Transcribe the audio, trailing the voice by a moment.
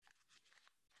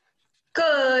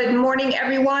morning,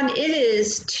 everyone. It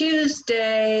is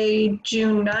Tuesday,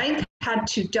 June 9th. Had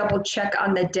to double check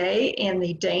on the day and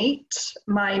the date.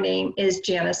 My name is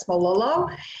Janice Malillo,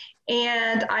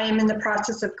 and I am in the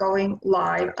process of going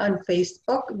live on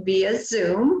Facebook via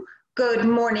Zoom. Good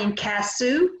morning,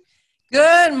 Casu.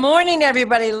 Good morning,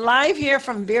 everybody. Live here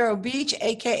from Vero Beach,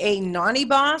 aka Naughty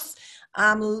Boss.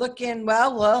 I'm looking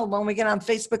well. When we get on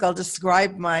Facebook, I'll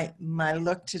describe my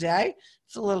look today.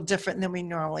 It's a little different than we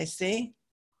normally see,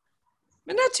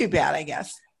 but not too bad, I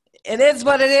guess. It is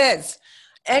what it is.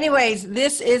 Anyways,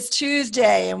 this is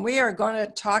Tuesday, and we are going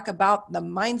to talk about the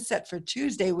mindset for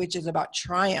Tuesday, which is about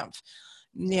triumph.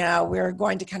 Now, we're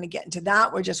going to kind of get into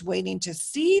that. We're just waiting to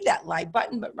see that live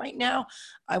button. But right now,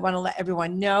 I want to let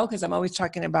everyone know, because I'm always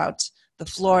talking about the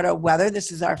Florida weather.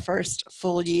 This is our first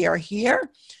full year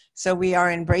here. So we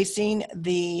are embracing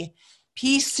the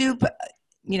pea soup,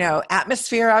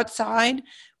 atmosphere outside.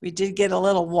 We did get a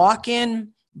little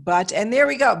walk-in. And there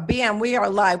we go. Bam, we are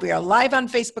live. We are live on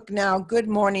Facebook now. Good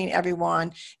morning,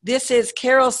 everyone. This is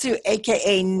Carol Sue,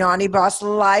 a.k.a. Naughty Boss,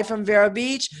 live from Vero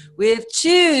Beach with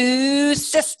two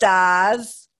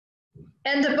sisters.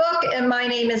 And the book, and my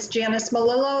name is Janice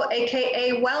Malillo,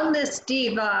 a.k.a. Wellness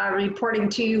Diva, reporting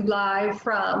to you live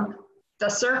from The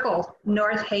Circle,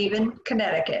 North Haven,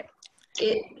 Connecticut.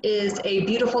 It is a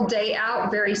beautiful day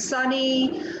out, very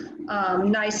sunny.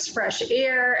 Nice fresh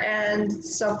air, and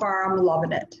so far I'm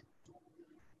loving it.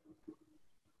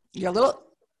 You're a little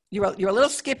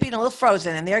skippy and a little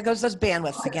frozen, and there goes those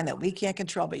bandwidths again that we can't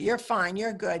control, but you're fine.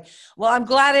 You're good. Well, I'm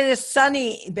glad it is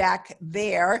sunny back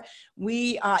there.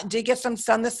 We did get some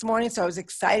sun this morning, so I was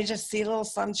excited to see a little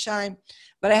sunshine.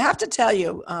 But I have to tell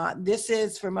you, this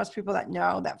is for most people that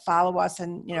know, that follow us,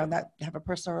 and that have a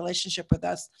personal relationship with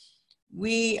us.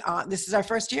 This is our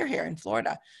first year here in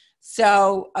Florida.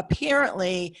 So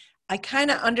apparently, I kind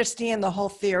of understand the whole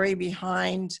theory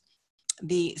behind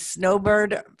the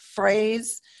snowbird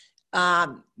phrase.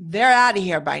 They're out of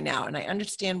here by now, and I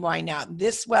understand why now.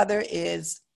 This weather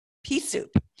is pea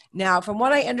soup. Now, from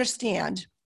what I understand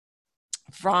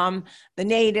from the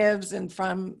natives and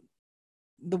from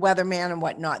the weatherman and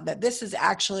whatnot, that this is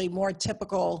actually more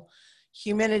typical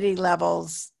humidity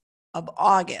levels of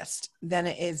August than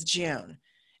it is June.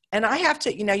 And I have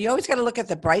to, you always got to look at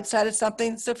the bright side of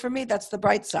something. So for me, that's the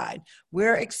bright side.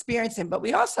 We're experiencing, but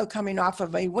we also coming off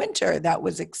of a winter that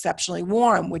was exceptionally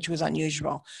warm, which was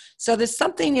unusual. So there's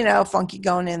something, funky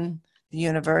going in the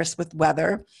universe with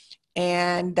weather,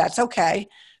 and that's okay.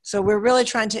 So we're really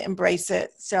trying to embrace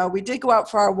it. So we did go out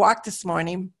for our walk this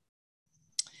morning.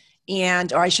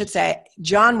 Or I should say,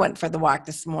 John went for the walk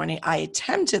this morning. I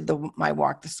attempted my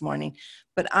walk this morning,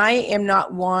 but I am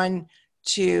not one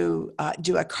to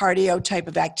do a cardio type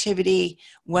of activity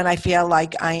when I feel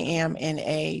like I am in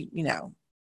a,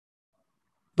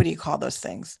 what do you call those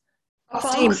things? A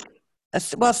steam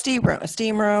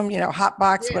room, hot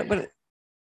box. Yeah.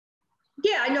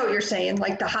 Yeah, I know what you're saying,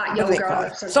 like the hot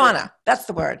yoga. Sauna, that's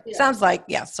the word. Yeah. Sounds like,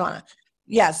 sauna.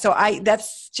 Yeah, so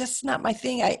that's just not my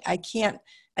thing. I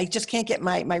just can't get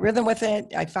my rhythm with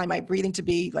it. I find my breathing to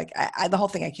be like, the whole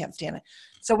thing, I can't stand it.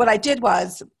 So what I did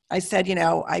was, I said,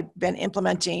 I've been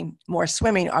implementing more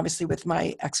swimming, obviously, with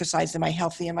my exercise and my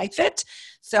healthy and my fit.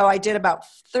 So I did about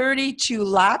 32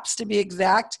 laps to be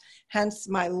exact, hence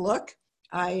my look.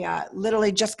 I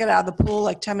literally just got out of the pool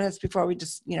like 10 minutes before we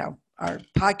just, our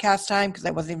podcast time, because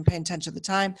I wasn't even paying attention at the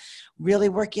time, really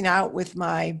working out with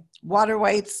my water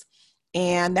weights.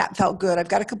 And that felt good. I've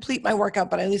got to complete my workout,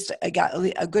 but at least I got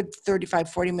a good 35,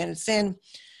 40 minutes in.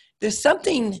 There's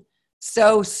something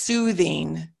so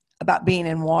soothing about being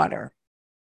in water.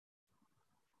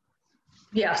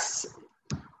 Yes.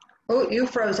 Oh, you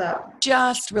froze up.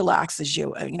 Just relaxes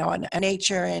you, and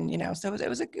nature, and so it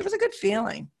was a good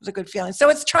feeling. It was a good feeling. So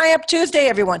it's Triumph Tuesday,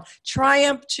 everyone.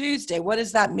 Triumph Tuesday. What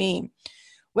does that mean?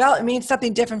 Well, it means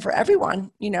something different for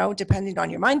everyone, depending on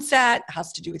your mindset. It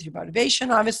has to do with your motivation,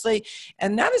 obviously.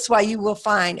 And that is why you will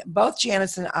find both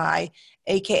Janice and I,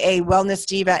 aka Wellness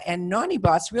Diva and Naughty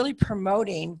Boss, really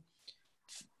promoting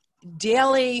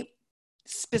daily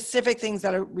specific things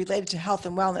that are related to health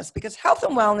and wellness, because health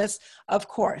and wellness, of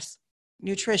course,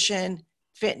 nutrition,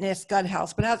 fitness, gut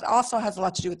health, but also has a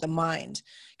lot to do with the mind,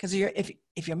 because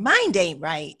if your mind ain't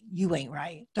right, you ain't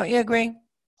right. Don't you agree?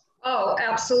 Oh,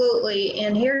 absolutely.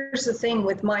 And here's the thing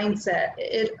with mindset.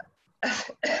 It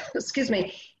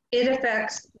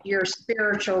affects your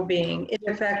spiritual being. It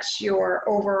affects your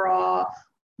overall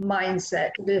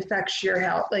mindset. It affects your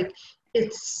health. Like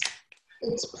it's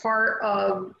part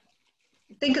of,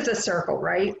 think of the circle,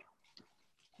 right?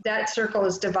 That circle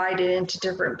is divided into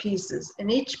different pieces,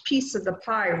 and each piece of the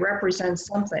pie represents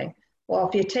something. Well,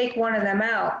 if you take one of them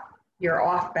out, you're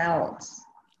off balance.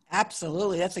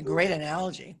 Absolutely. That's a great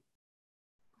analogy.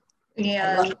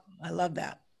 And I love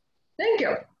that. thank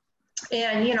you.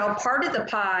 And, you know, part of the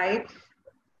pie,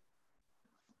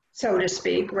 so to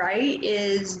speak, right,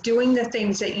 is doing the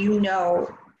things that you know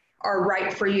are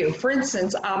right for you. For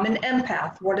instance, I'm an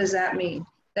empath. What does that mean?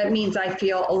 That means I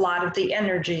feel a lot of the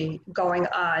energy going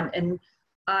on, and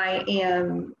I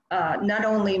am not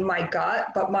only my gut,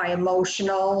 but my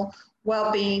emotional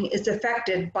well-being is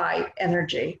affected by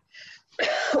energy.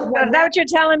 So is that what you're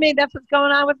telling me? That's what's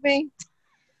going on with me?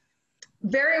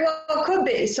 Very well could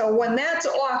be. So when that's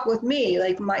off with me,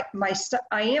 like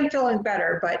I am feeling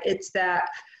better, but it's that,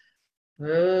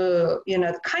 you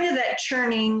know, kind of that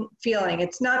churning feeling.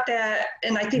 It's not that,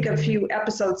 and I think a few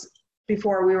episodes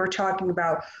before we were talking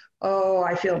about, oh,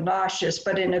 I feel nauseous,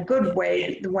 but in a good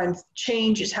way when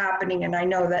change is happening, and I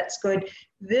know that's good.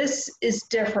 This is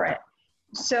different.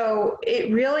 So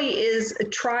it really is a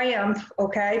triumph,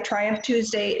 okay? Triumph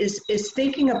Tuesday is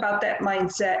thinking about that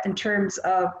mindset in terms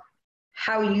of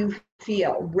how you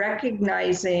feel,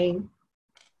 recognizing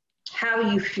how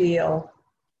you feel,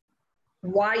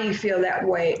 why you feel that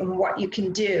way, and what you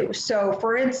can do. So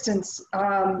for instance,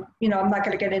 you know, I'm not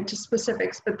going to get into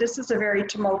specifics, but this is a very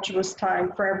tumultuous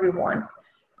time for everyone.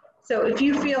 So if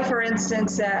you feel, for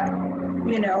instance, that,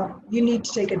 you know, you need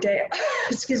to take a day,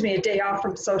 a day off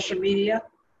from social media,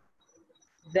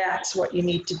 that's what you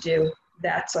need to do.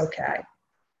 That's okay.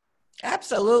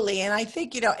 Absolutely. And I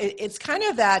think, you know, it's kind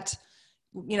of that,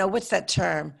 you know, what's that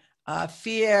term?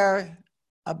 Fear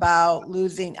about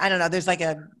losing, I don't know, there's like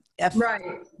a right,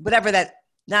 whatever that,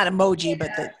 not emoji, but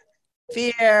the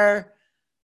fear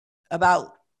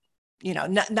about, you know,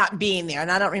 not being there.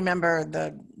 And I don't remember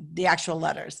the actual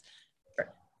letters.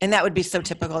 And that would be so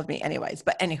typical of me anyways,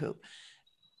 but anywho.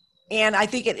 And I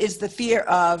think it is the fear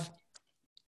of,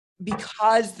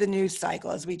 because the news cycle,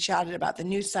 as we chatted about the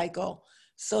news cycle,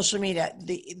 social media,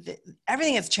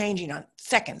 everything is changing on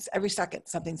seconds. Every second,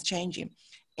 something's changing.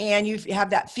 And you have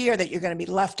that fear that you're going to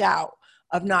be left out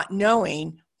of not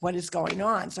knowing what is going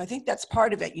on. So I think that's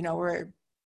part of it. You know,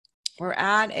 we're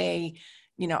at a,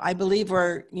 you know, I believe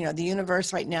we're, you know, the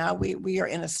universe right now, we are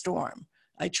in a storm.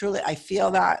 I feel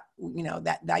that, you know,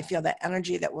 that I feel that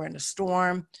energy that we're in a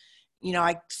storm. You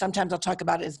know, sometimes I'll talk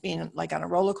about it as being like on a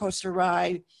roller coaster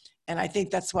ride. And I think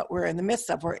that's what we're in the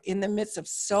midst of. We're in the midst of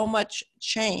so much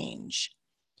change.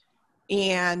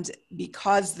 And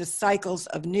because the cycles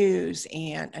of news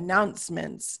and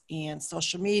announcements and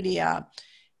social media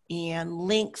and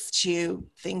links to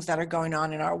things that are going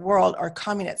on in our world are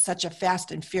coming at such a fast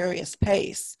and furious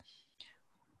pace,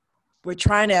 we're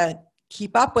trying to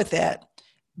keep up with it.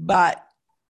 But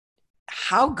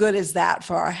how good is that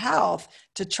for our health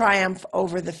to triumph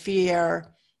over the fear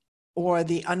or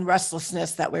the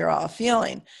unrestlessness that we're all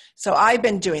feeling? So I've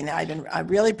been doing that. I'm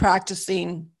really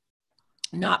practicing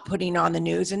not putting on the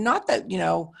news, and not that, you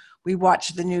know, we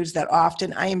watch the news that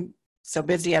often. I am so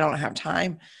busy, I don't have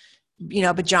time, you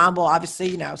know, but John will obviously,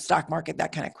 you know, stock market,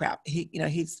 that kind of crap. You know,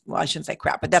 well, I shouldn't say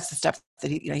crap, but that's the stuff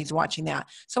that you know, he's watching that.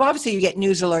 So obviously you get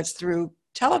news alerts through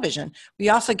television. We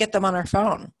also get them on our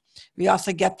phone. We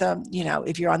also get them, you know,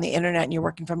 if you're on the internet and you're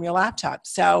working from your laptop.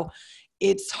 So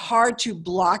it's hard to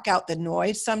block out the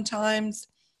noise sometimes.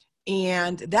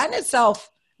 And that in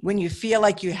itself, when you feel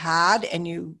like you had and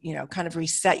you know, kind of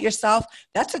reset yourself,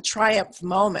 that's a triumph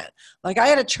moment. Like I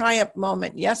had a triumph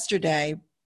moment yesterday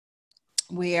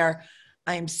where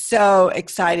I'm so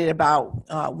excited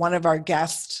about one of our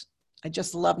guests. I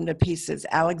just love him to pieces,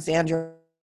 Alexander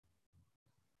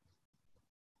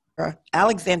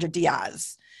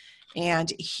Diaz.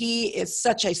 And he is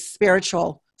such a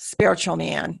spiritual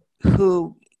man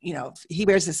who, you know, he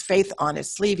wears his faith on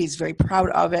his sleeve. He's very proud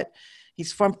of it.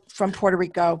 He's from Puerto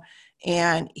Rico,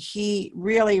 and he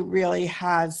really, really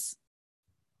has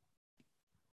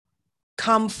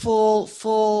come full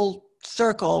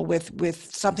circle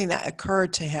with something that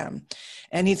occurred to him.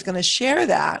 And he's going to share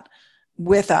that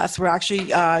with us. We're actually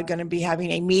going to be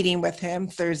having a meeting with him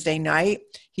Thursday night.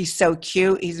 He's so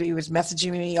cute. He was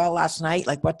messaging me all last night,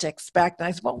 like what to expect. And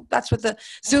I said, well, that's what the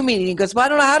Zoom meeting. He goes, well, I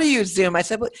don't know how to use Zoom. I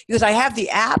said, well, he goes, I have the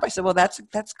app. I said, well, that's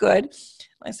good.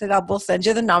 I said, we'll send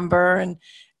you the number.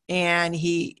 And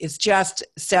he is just,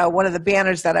 so one of the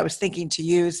banners that I was thinking to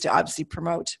use to obviously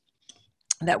promote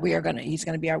that he's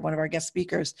going to be one of our guest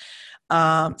speakers. So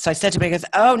I said to him, he goes,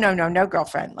 oh, no,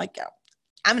 girlfriend. Like,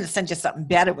 I'm going to send you something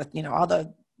better with, you know, all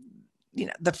the, you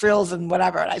know, the frills and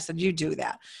whatever. And I said, you do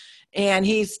that. And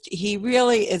he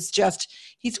really is just,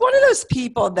 he's one of those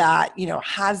people that, you know,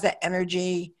 has the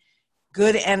energy,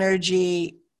 good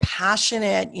energy,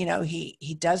 passionate, you know,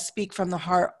 he does speak from the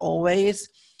heart always.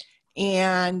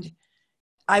 And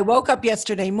I woke up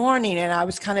yesterday morning and I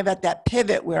was kind of at that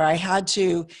pivot where I had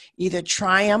to either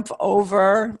triumph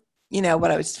over,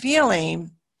 what I was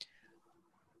feeling,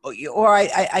 or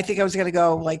I think I was going to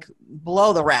go like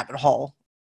below the rabbit hole.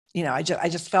 I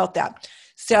just felt that.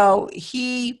 So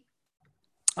he,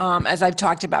 as I've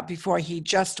talked about before, he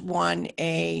just won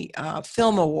a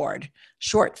film award,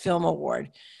 short film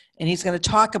award, and he's going to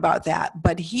talk about that.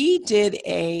 But he did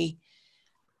a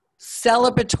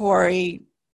celebratory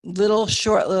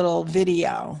short little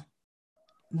video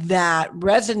that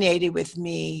resonated with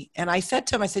me. And I said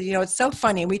to him, it's so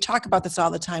funny. And we talk about this all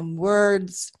the time: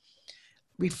 words,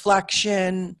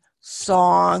 reflection,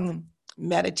 song,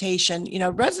 meditation,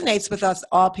 resonates with us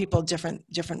all people different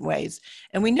ways.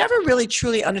 And we never really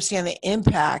truly understand the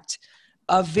impact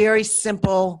of very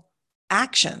simple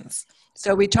actions.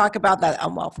 So we talk about that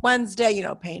on Wealth Wednesday,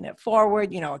 paying it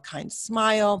forward, a kind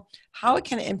smile, how it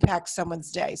can impact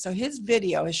someone's day. So his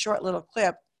video, his short little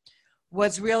clip,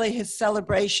 was really his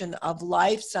celebration of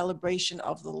life, celebration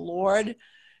of the Lord,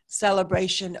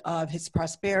 celebration of his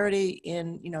prosperity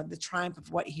in, the triumph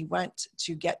of what he went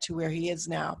to get to where he is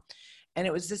now. And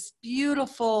it was this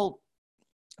beautiful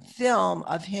film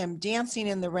of him dancing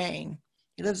in the rain.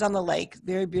 He lives on the lake,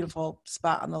 very beautiful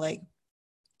spot on the lake.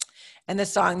 And the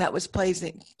song that was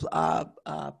playing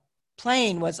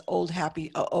was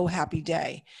 "Oh Happy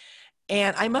Day."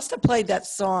 And I must have played that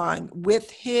song with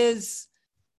his,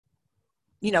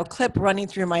 clip running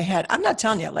through my head. I'm not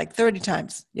telling you, like 30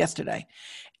 times yesterday.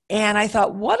 And I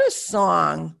thought, what a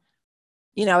song.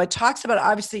 It talks about,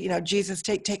 obviously, Jesus,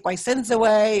 take my sins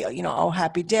away, oh,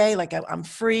 happy day, like I'm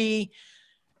free.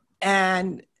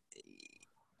 And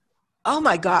oh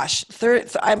my gosh,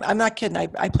 I'm not kidding.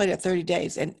 I played it 30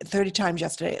 days and 30 times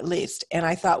yesterday at least. And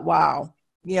I thought, wow,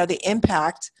 the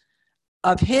impact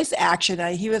of his action.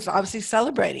 He was obviously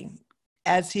celebrating,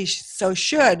 as he so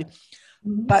should.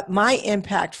 Mm-hmm. But my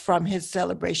impact from his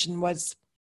celebration was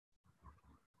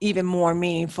even more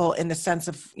meaningful in the sense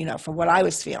of, for what I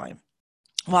was feeling.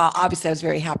 Well, obviously I was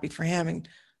very happy for him and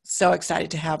so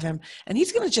excited to have him. And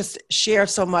he's going to just share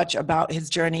so much about his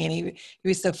journey. And he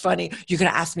was so funny. You're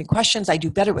going to ask me questions. I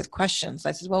do better with questions.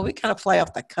 I said, well, we kind of fly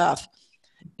off the cuff.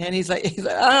 And he's like,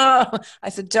 oh, I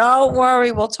said, don't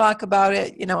worry. We'll talk about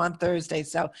it, on Thursday.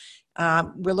 So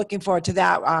we're looking forward to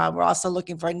that. We're also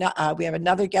looking for, we have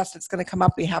another guest that's going to come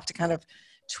up. We have to kind of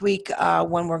tweak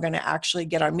when we're going to actually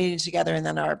get our meeting together and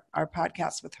then our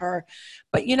podcast with her.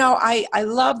 But, I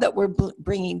love that we're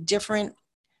bringing different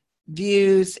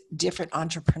views, different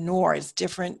entrepreneurs,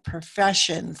 different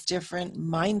professions, different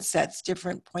mindsets,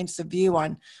 different points of view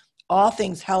on all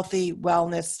things healthy,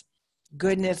 wellness,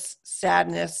 goodness,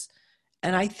 sadness.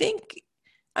 And I think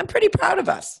I'm pretty proud of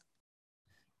us.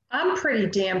 I'm pretty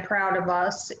damn proud of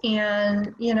us.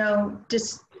 And,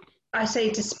 I say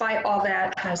despite all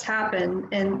that has happened,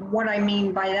 and what I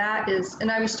mean by that is,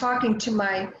 and I was talking to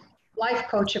my life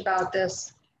coach about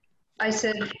this, I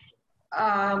said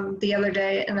the other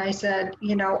day, and I said,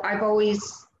 I've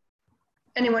always,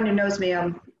 anyone who knows me,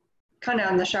 I'm kind of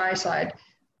on the shy side,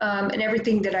 and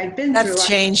everything that I've been through. That's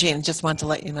changing, just want to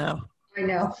let you know. I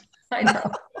know.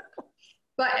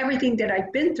 But everything that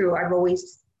I've been through, I've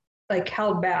always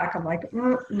held back. I'm like,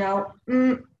 no.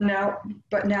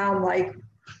 But now I'm like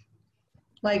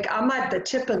I'm at the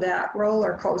tip of that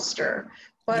roller coaster.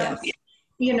 But,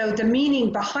 yes. The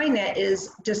meaning behind that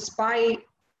is, despite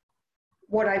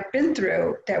what I've been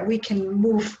through, that we can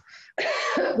move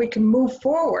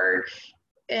forward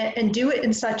and do it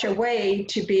in such a way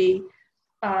to be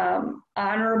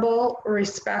honorable,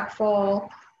 respectful,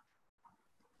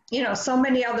 so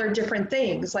many other different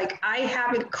things. Like, I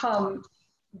haven't come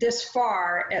this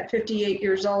far at 58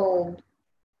 years old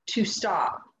to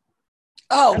stop.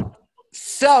 Oh,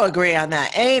 so agree on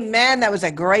that. Amen. That was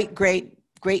a great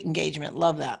engagement.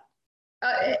 Love that.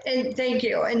 And thank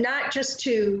you. And not just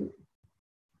to,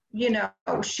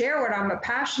 share what I'm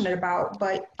passionate about,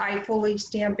 but I fully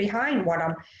stand behind what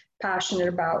I'm passionate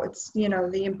about. It's, the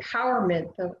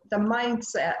empowerment, the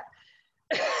mindset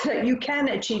that you can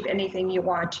achieve anything you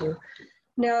want to.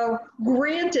 Now,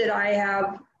 granted, I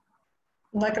have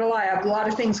a lot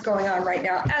of things going on right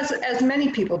now, as many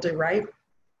people do, right?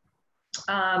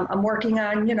 I'm working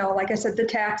on, like I said, the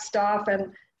tax stuff,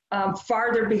 and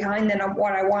farther behind than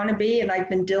what I want to be, and I've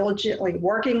been diligently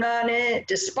working on it.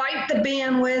 Despite the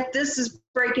bandwidth, this is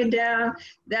breaking down,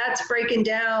 that's breaking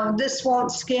down, this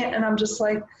won't scan, and I'm just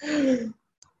like,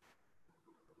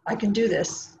 I can do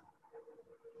this.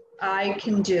 I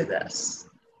can do this.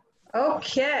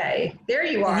 Okay, there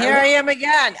you are. Here I am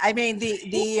again. I mean,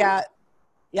 yeah,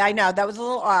 I know that was a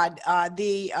little odd.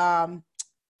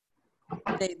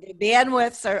 the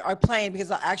bandwidths are playing,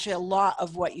 because actually a lot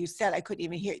of what you said, I couldn't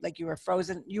even hear, like you were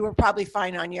frozen. You were probably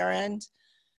fine on your end,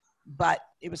 but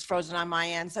it was frozen on my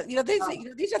end. So,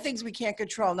 these are things we can't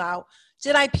control. Now,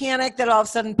 did I panic that all of a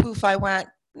sudden, poof, I went,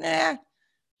 nah.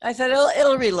 I said,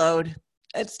 it'll reload.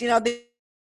 It's,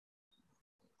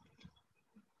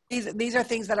 these are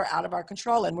things that are out of our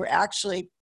control, and we're actually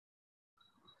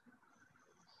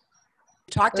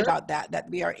talked about that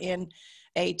we are in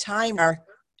a time.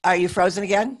 Are you frozen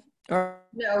again? Or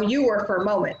No, you were for a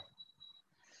moment.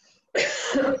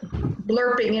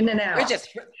 Blurping in and out.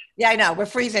 Yeah, I know. We're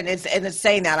freezing. It's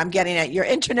saying that. I'm getting it. Your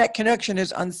internet connection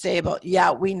is unstable.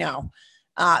 Yeah, we know.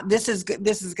 This is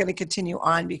going to continue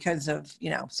on because of,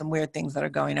 some weird things that are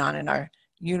going on in our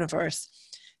universe.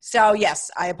 So yes,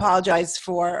 I apologize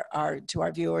to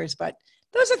our viewers, but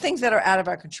those are things that are out of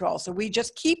our control. So we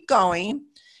just keep going.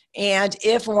 And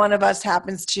if one of us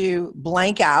happens to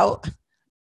blank out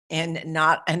and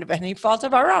not end of any fault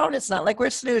of our own, it's not like we're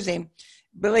snoozing.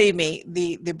 Believe me,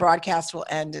 the broadcast will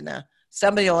end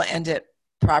somebody will end it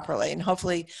properly. And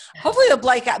hopefully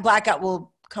the blackout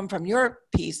will come from your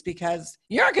piece, because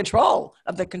you're in control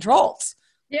of the controls.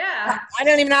 Yeah. I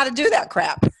don't even know how to do that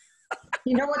crap.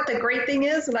 You know what the great thing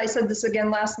is? And I said this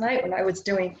again last night when I was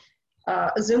doing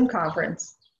a Zoom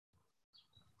conference.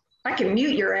 I can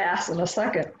mute your ass in a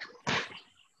second.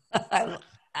 I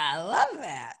love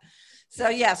that.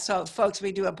 So so folks,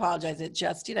 we do apologize. It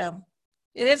just, it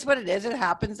is what it is. It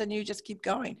happens, and you just keep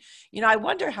going. I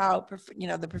wonder how,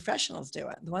 the professionals do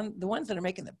it. The ones that are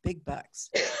making the big bucks.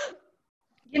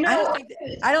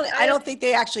 I don't think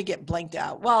they actually get blanked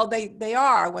out. Well, they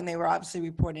are when they were obviously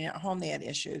reporting at home. They had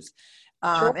issues,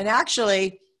 Sure. And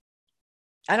actually,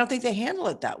 I don't think they handle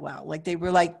it that well. Like they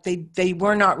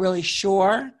were not really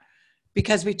sure,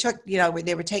 because we took,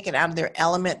 they were taken out of their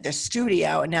element, their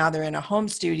studio, and now they're in a home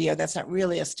studio. That's not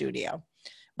really a studio.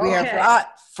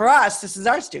 For us, this is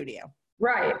our studio.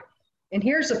 Right. And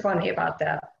here's the funny about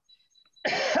that.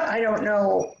 I don't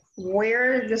know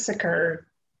where this occurred.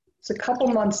 It's a couple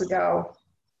months ago.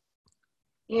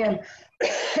 And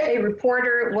a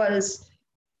reporter was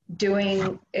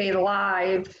doing a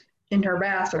live in her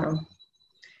bathroom.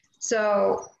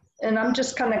 So, and I'm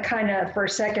just going to kind of for a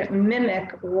second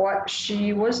mimic what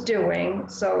she was doing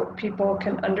so people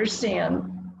can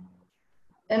understand.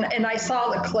 And I saw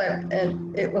the clip,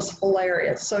 and it was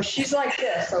hilarious. So she's like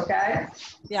this, okay?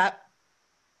 Yeah.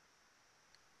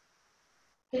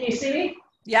 Can you see me?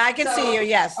 Yeah, I can see you,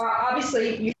 yes.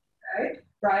 Obviously, you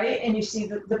right? And you see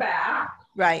the back.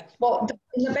 Right. Well,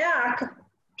 in the back,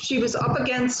 she was up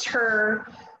against her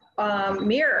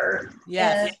mirror.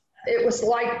 Yes. And it was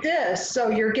like this. So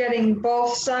you're getting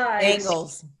both sides.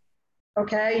 Angles.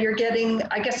 Okay, you're getting,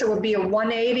 I guess it would be a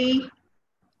 180.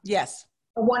 Yes.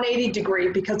 A 180 degree,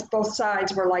 because both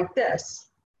sides were like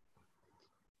this.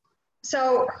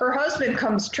 So her husband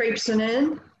comes traipsing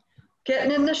in,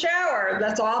 getting in the shower.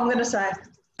 That's all I'm going to say.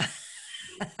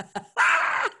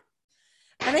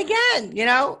 And again,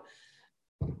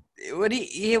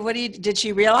 did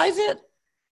she realize it?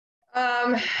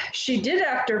 She did,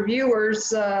 after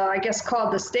viewers, I guess,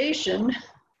 called the station.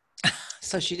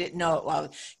 So she didn't know it well.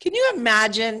 Can you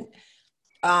imagine,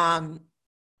 from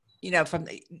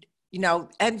the,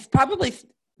 and probably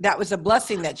that was a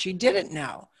blessing that she didn't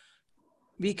know,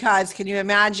 because can you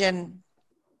imagine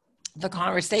the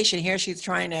conversation here? She's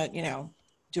trying to,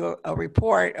 do a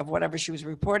report of whatever she was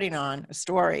reporting on, a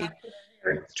story.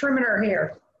 Trimming her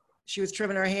hair. She was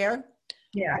trimming her hair?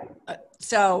 Yeah.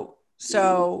 So,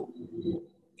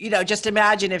 just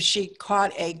imagine if she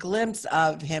caught a glimpse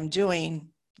of him doing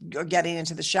or getting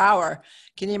into the shower.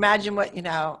 Can you imagine what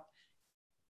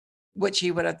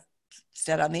she would have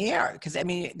said on the air? Because,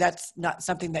 that's not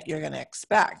something that you're going to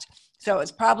expect. So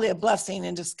it's probably a blessing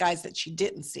in disguise that she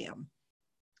didn't see him.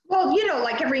 Well,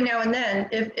 like every now and then,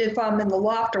 if I'm in the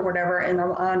loft or whatever and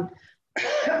I'm on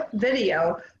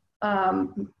video,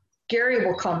 Gary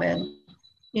will come in,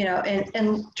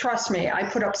 and trust me, I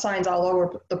put up signs all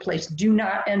over the place. Do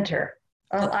not enter.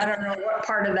 I don't know what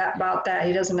part of that about that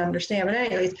he doesn't understand. But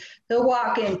anyways, he'll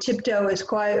walk in, tiptoe as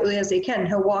quietly as he can.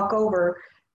 He'll walk over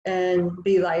and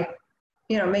be like,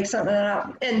 make something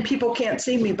up. And people can't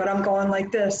see me, but I'm going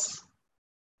like this.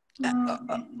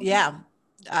 Yeah.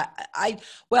 I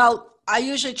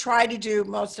usually try to do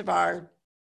most of our,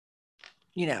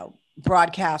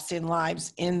 broadcasts in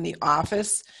lives in the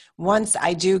office. Once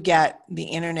I do get the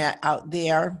internet out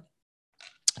there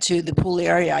to the pool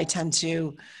area, I tend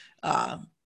to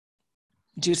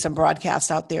do some broadcasts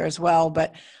out there as well.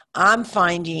 But I'm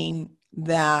finding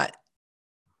that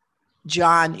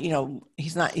John,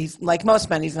 he's like most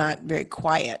men, he's not very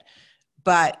quiet,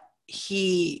 but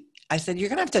I said, you're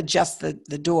going to have to adjust the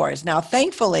doors. Now,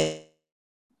 thankfully,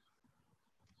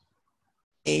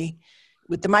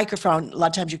 with the microphone, a lot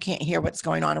of times you can't hear what's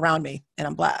going on around me, and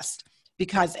I'm blessed.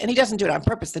 And he doesn't do it on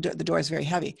purpose. The door is very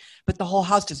heavy, but the whole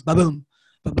house just ba-boom,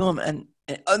 ba-boom. And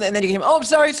then you can, oh,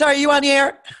 sorry, you on the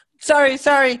air? Sorry.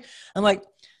 I'm like,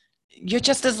 you're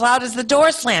just as loud as the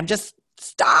door slam. Just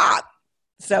stop.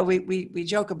 So we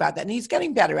joke about that, and he's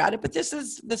getting better at it. But this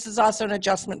is also an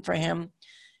adjustment for him,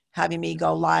 having me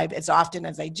go live as often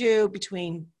as I do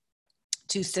between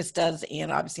Two Sisters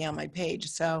and obviously on my page.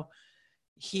 So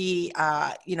he,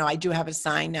 I do have a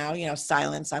sign now,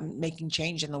 silence. I'm making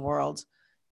change in the world,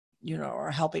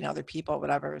 or helping other people,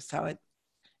 whatever. So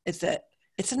it's a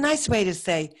nice way to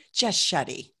say just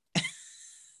shutty.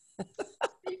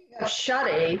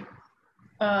 Shutty.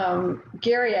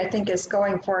 Gary, I think, is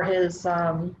going for his,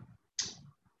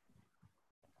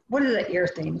 what are the ear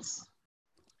things?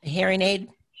 A hearing aid?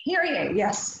 Hearing aid,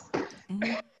 yes.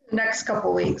 Mm-hmm. Next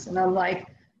couple weeks. And I'm like,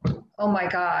 oh my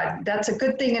God, that's a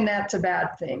good thing and that's a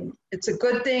bad thing. It's a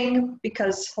good thing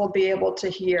because he'll be able to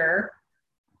hear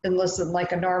and listen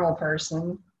like a normal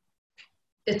person.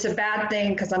 It's a bad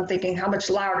thing because I'm thinking, how much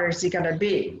louder is he going to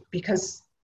be? Because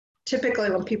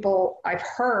typically when people I've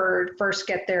heard first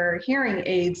get their hearing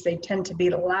aids, they tend to be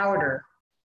louder.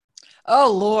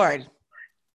 Oh Lord.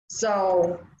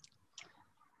 So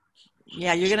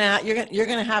yeah, you're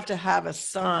gonna have to have a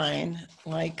sign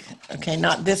like, okay,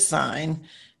 not this sign,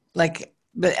 like,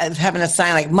 but as having a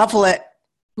sign like muffle it,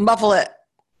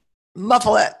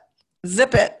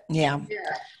 zip it. Yeah.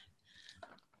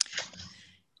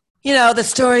 The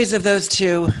stories of those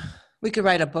two, we could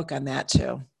write a book on that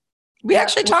too. We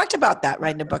actually talked about that,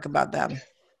 writing a book about them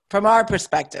from our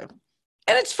perspective.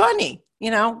 And it's funny,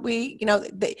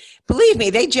 they believe me,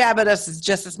 they jab at us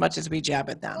just as much as we jab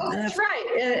at them. Oh, that's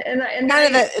right. And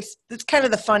it's kind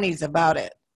of the funnies about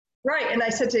it. Right. And I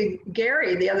said to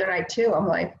Gary the other night too, I'm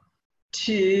like,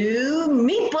 2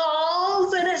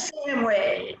 meatballs and a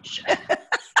sandwich.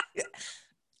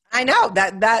 I know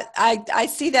that I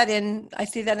see that in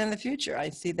the future.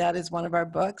 I see that as one of our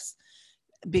books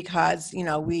because,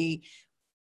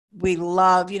 we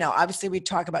love, obviously we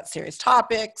talk about serious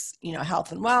topics,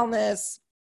 health and wellness,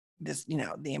 this,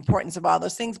 the importance of all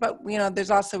those things, but,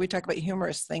 there's also, we talk about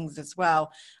humorous things as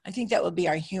well. I think that will be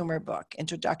our humor book,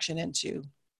 Introduction into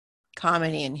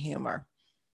Comedy and Humor,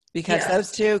 because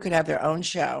those two could have their own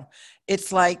show.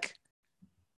 It's like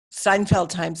Seinfeld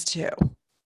times 2.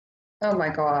 Oh my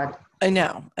God. I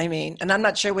know. I mean, and I'm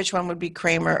not sure which one would be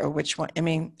Kramer or which one. I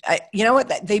mean, you know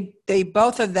what? They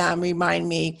both of them remind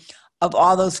me of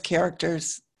all those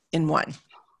characters in one,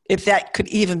 if that could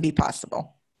even be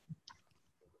possible.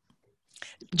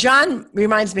 John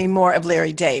reminds me more of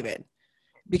Larry David,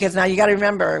 because now you got to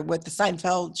remember with the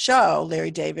Seinfeld show,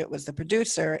 Larry David was the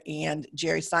producer and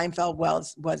Jerry Seinfeld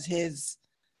was his,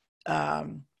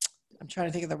 I'm trying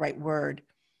to think of the right word.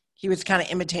 He was kind of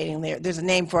imitating Larry. There's a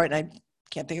name for it, and I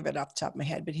can't think of it off the top of my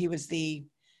head, but he was the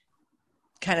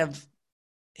kind of,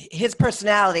 his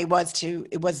personality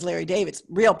was Larry David's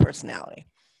real personality.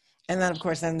 And then, of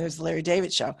course, there's the Larry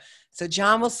David show. So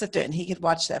John will sit there and he could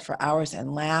watch that for hours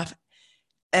and laugh.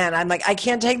 And I'm like, I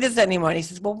can't take this anymore. And he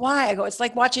says, well, why? I go, it's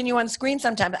like watching you on screen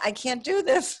sometimes. I can't do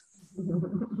this.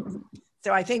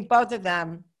 So I think both of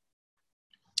them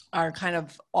are kind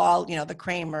of all, the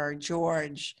Kramer,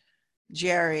 George,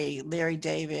 Jerry, Larry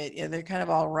David, they're kind of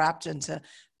all wrapped into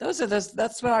that's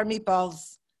what our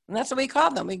meatballs, and that's what we call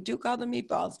them. We do call them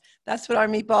meatballs. That's what our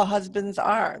meatball husbands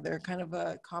are. They're kind of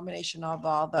a combination of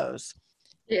all those.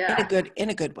 Yeah. In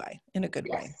a good way.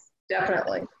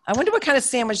 Definitely. I wonder what kind of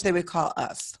sandwich they would call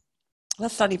us.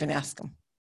 Let's not even ask them.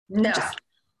 No,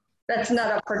 that's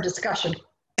not up for discussion.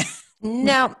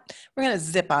 No, we're going to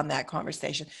zip on that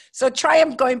conversation. So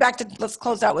let's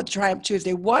close out with Triumph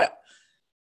Tuesday. What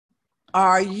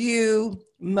are you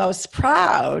most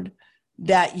proud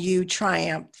that you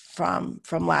triumphed from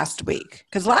last week?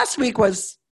 Because last week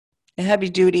was a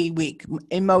heavy-duty week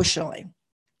emotionally.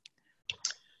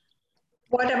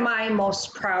 What am I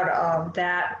most proud of?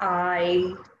 That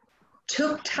I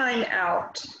took time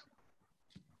out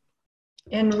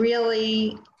and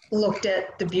really looked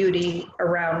at the beauty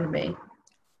around me.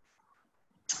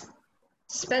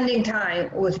 Spending time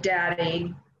with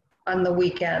Daddy on the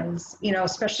weekends,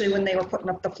 especially when they were putting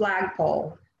up the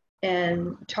flagpole,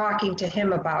 and talking to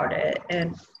him about it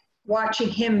and watching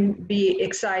him be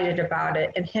excited about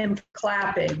it and him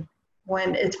clapping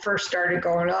when it first started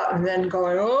going up and then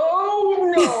going,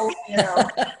 oh no,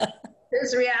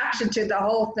 his reaction to the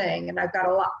whole thing. And I've got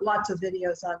lots of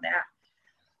videos on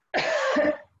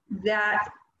that. That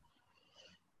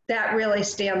that really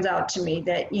stands out to me,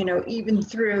 that, you know, even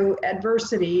through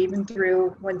adversity, even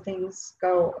through when things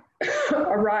go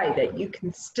awry, that you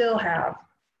can still have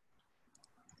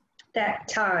that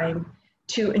time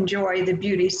to enjoy the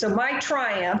beauty. So my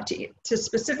triumph, to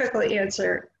specifically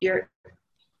answer your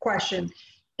question,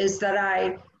 is that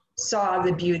I saw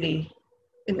the beauty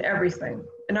in everything.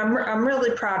 And I'm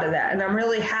really proud of that. And I'm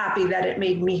really happy that it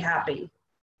made me happy.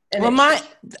 And Well,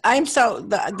 I'm so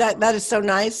that is so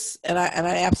nice, and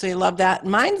I absolutely love that.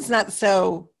 Mine's not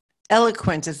so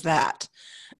eloquent as that.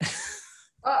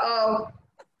 Uh-oh.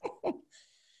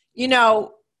 You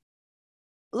know,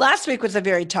 last week was a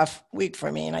very tough week for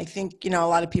me, and I think, you know, a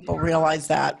lot of people realize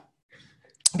that,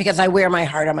 because I wear my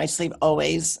heart on my sleeve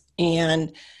always,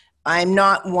 and I'm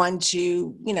not one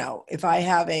to, you know, if I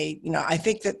have I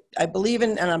think that I believe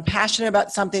in and I'm passionate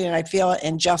about something and I feel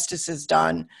injustice is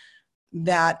done,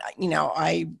 that, you know,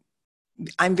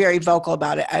 I'm very vocal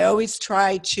about it. I always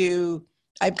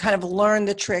I've kind of learned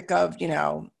the trick of, you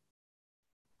know,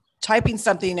 typing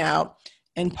something out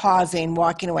and pausing,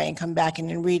 walking away, and come back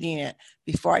and reading it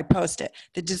before I post it.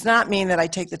 That does not mean that I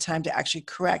take the time to actually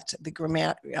correct the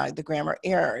grammar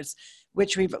errors,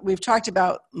 which we've talked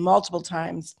about multiple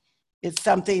times. It's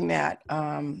something that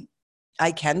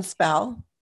I can spell.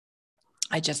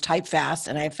 I just type fast,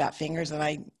 and I have fat fingers,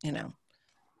 and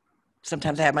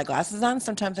sometimes I have my glasses on,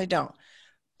 sometimes I don't.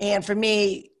 And for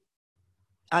me,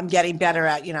 I'm getting better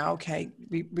at, okay,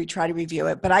 we try to review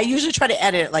it, but I usually try to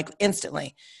edit it like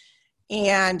instantly.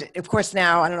 And of course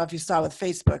now, I don't know if you saw with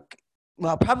Facebook,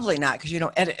 well, probably not, because you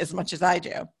don't edit as much as I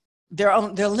do. They're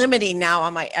limiting now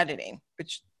on my editing,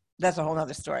 which that's a whole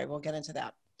nother story. We'll get into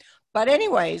that. But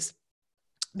anyways,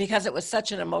 because it was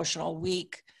such an emotional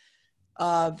week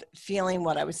of feeling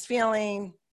what I was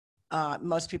feeling,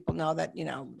 most people know that,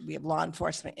 we have law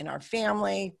enforcement in our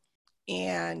family,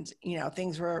 and,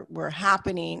 things were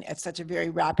happening at such a very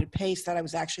rapid pace that I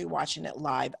was actually watching it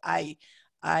live. I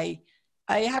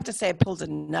have to say I pulled a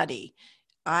nutty.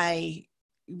 I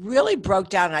really broke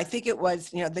down, and I think it was,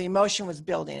 the emotion was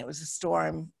building. It was a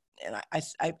storm, and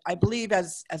I believe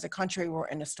as a country we're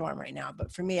in a storm right now,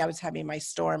 but for me, I was having my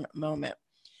storm moment,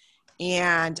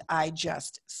 and I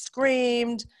just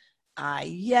screamed, I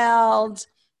yelled,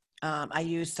 I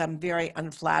used some very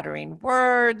unflattering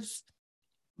words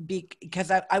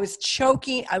because I was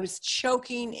choking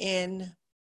in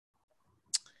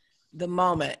the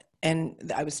moment,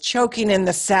 and I was choking in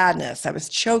the sadness. I was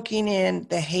choking in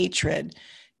the hatred.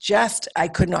 I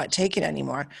could not take it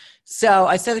anymore. So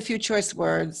I said a few choice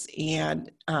words,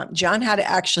 and John had to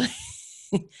actually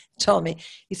told me,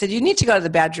 he said, you need to go to the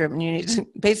bedroom, and you need to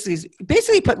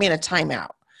basically put me in a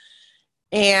timeout.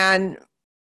 And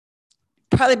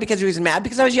probably because he was mad,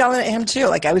 because I was yelling at him too.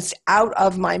 Like, I was out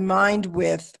of my mind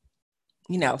with,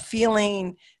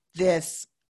 feeling this,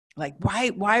 like,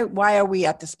 why are we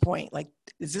at this point? Like,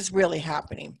 is this really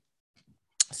happening?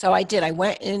 So I did. I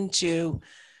went into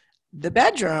the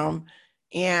bedroom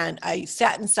and I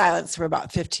sat in silence for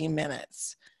about 15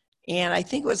 minutes. And I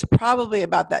think it was probably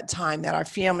about that time that our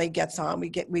family gets on.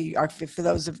 For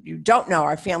those of you who don't know,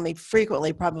 our family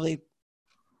frequently, probably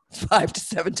 5 to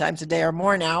 7 times a day or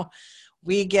more now,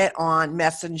 we get on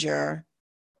Messenger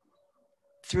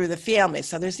through the family.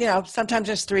 So there's, sometimes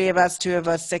there's 3 of us, 2 of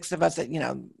us, 6 of us, that,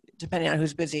 depending on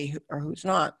who's busy or who's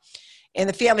not. And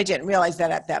the family didn't realize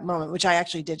that at that moment, which I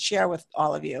actually did share with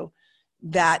all of you,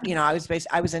 that,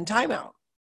 I was in timeout.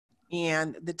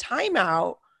 And the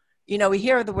timeout, we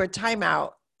hear the word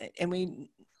timeout and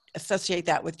we associate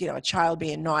that with, a child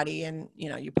being naughty and,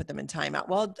 you put them in timeout.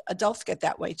 Well, adults get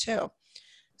that way too.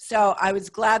 So I was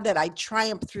glad that I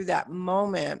triumphed through that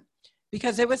moment,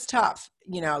 because it was tough.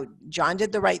 John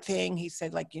did the right thing. He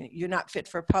said, like, you're not fit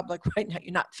for public right now.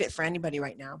 You're not fit for anybody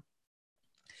right now.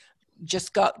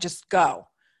 Just go.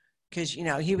 Because,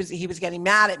 he was getting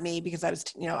mad at me because I was,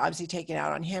 obviously taking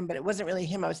out on him, but it wasn't really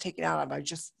him I was taking out on. I was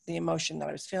just the emotion that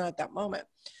I was feeling at that moment.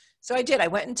 So I did. I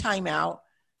went in timeout,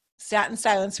 sat in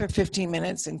silence for 15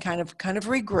 minutes and kind of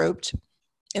regrouped.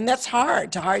 And that's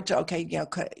hard to, okay,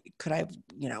 could I have,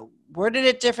 worded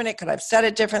it differently? Could I have said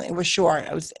it differently? Well, sure.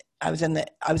 I was in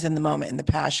the moment, in the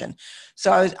passion.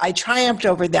 So I triumphed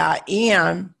over that.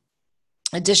 And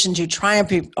in addition to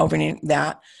triumphing over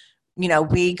that,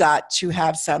 we got to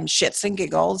have some shits and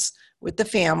giggles with the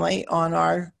family on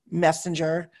our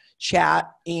Messenger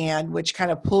chat, and which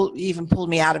kind of pulled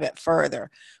me out of it further,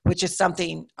 which is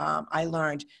something I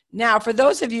learned. Now, for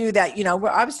those of you that, we're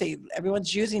obviously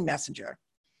everyone's using Messenger.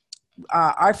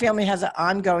 Our family has an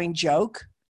ongoing joke.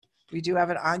 We do have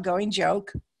an ongoing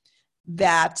joke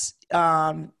that,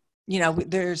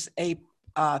 there's a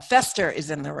Fester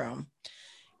is in the room.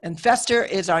 And Fester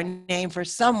is our name for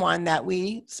someone that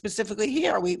we specifically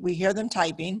hear. We hear them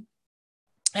typing.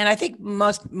 And I think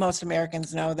most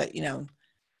Americans know that,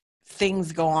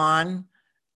 things go on,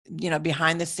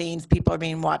 behind the scenes. People are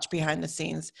being watched behind the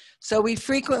scenes. So we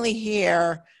frequently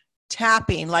hear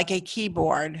tapping, like a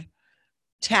keyboard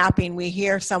tapping. We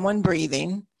hear someone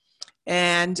breathing.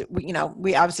 And,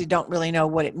 we obviously don't really know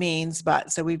what it means,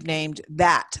 but so we've named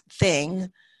that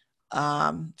thing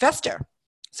Fester.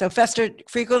 So Fester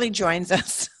frequently joins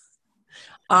us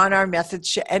on our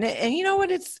message. And you know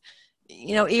what? It's,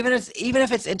 even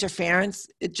if it's interference,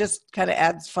 it just kind of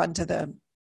adds fun to the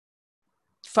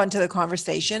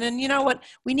conversation. And you know what?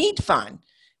 We need fun.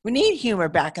 We need humor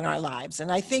back in our lives.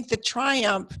 And I think the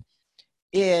triumph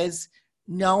is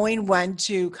knowing when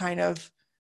to kind of,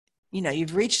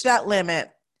 you've reached that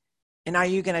limit, and are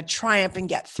you going to triumph and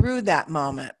get through that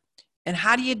moment? And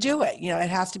how do you do it? It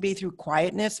has to be through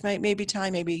quietness, maybe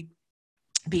time, maybe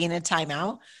being in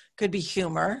timeout, could be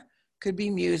humor, could be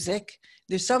music.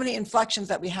 There's so many inflections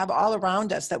that we have all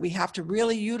around us that we have to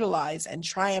really utilize and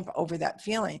triumph over that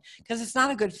feeling, because it's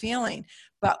not a good feeling.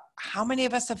 But how many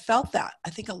of us have felt that? I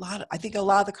think a lot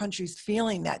of the country's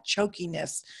feeling that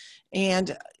chokiness.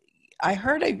 And I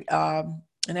heard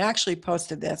and I actually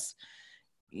posted this,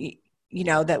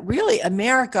 that really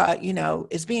America,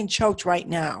 is being choked right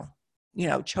now,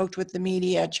 choked with the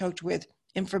media, choked with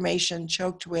information,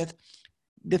 choked with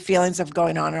the feelings of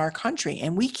going on in our country,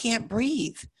 and we can't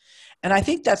breathe. And I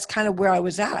think that's kind of where I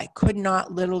was at. I could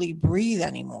not literally breathe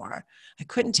anymore. I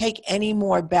couldn't take any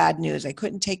more bad news. I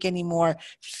couldn't take any more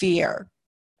fear.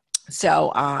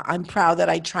 So I'm proud that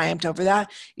I triumphed over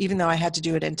that, even though I had to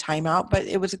do it in timeout, but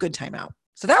it was a good timeout.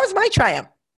 So that was my triumph.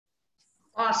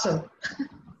 Awesome.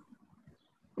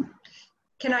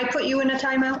 Can I put you in a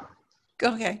timeout?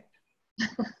 Okay.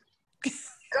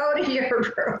 Go to your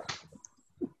room.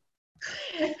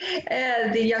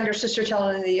 And the younger sister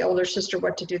telling the older sister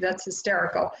what to do. That's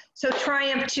hysterical. So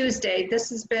Triumph Tuesday,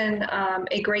 this has been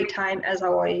a great time as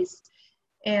always.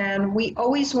 And we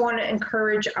always want to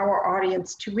encourage our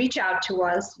audience to reach out to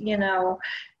us.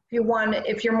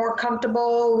 If you're more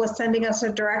comfortable with sending us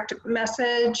a direct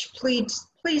message, please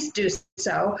do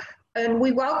so. And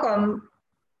we welcome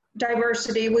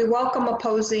diversity. We welcome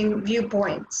opposing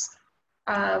viewpoints.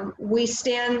 We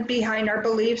stand behind our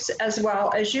beliefs as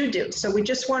well as you do. So we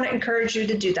just want to encourage you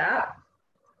to do that.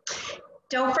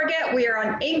 Don't forget, we are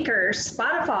on Anchor,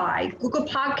 Spotify, Google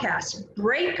Podcasts,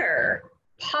 Breaker,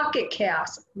 Pocket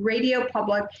Cast, Radio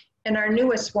Public, and our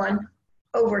newest one,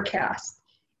 Overcast.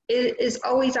 It is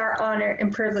always our honor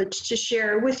and privilege to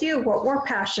share with you what we're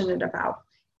passionate about.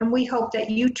 And we hope that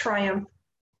you triumph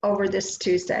over this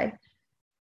Tuesday.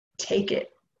 Take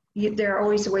it. There are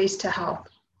always ways to help.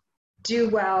 Do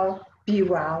well, be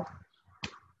well.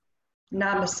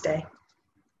 Namaste.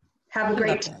 Have a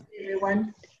great day,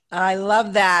 everyone. I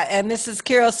love that. And this is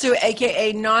Carol Sue,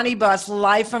 AKA Naughty Bus,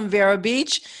 live from Vero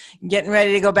Beach, getting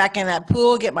ready to go back in that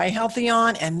pool, get my healthy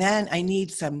on, and then I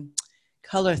need some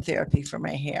color therapy for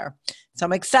my hair. So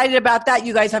I'm excited about that.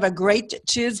 You guys have a great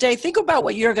Tuesday. Think about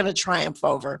what you're going to triumph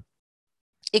over.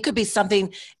 It could be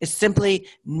something as simply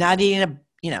not eating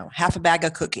half a bag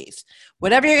of cookies.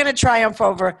 Whatever you're going to triumph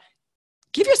over,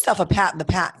 give yourself a pat in the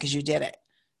back because you did it.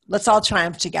 Let's all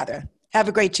triumph together. Have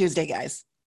a great Tuesday, guys.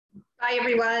 Bye,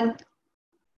 everyone.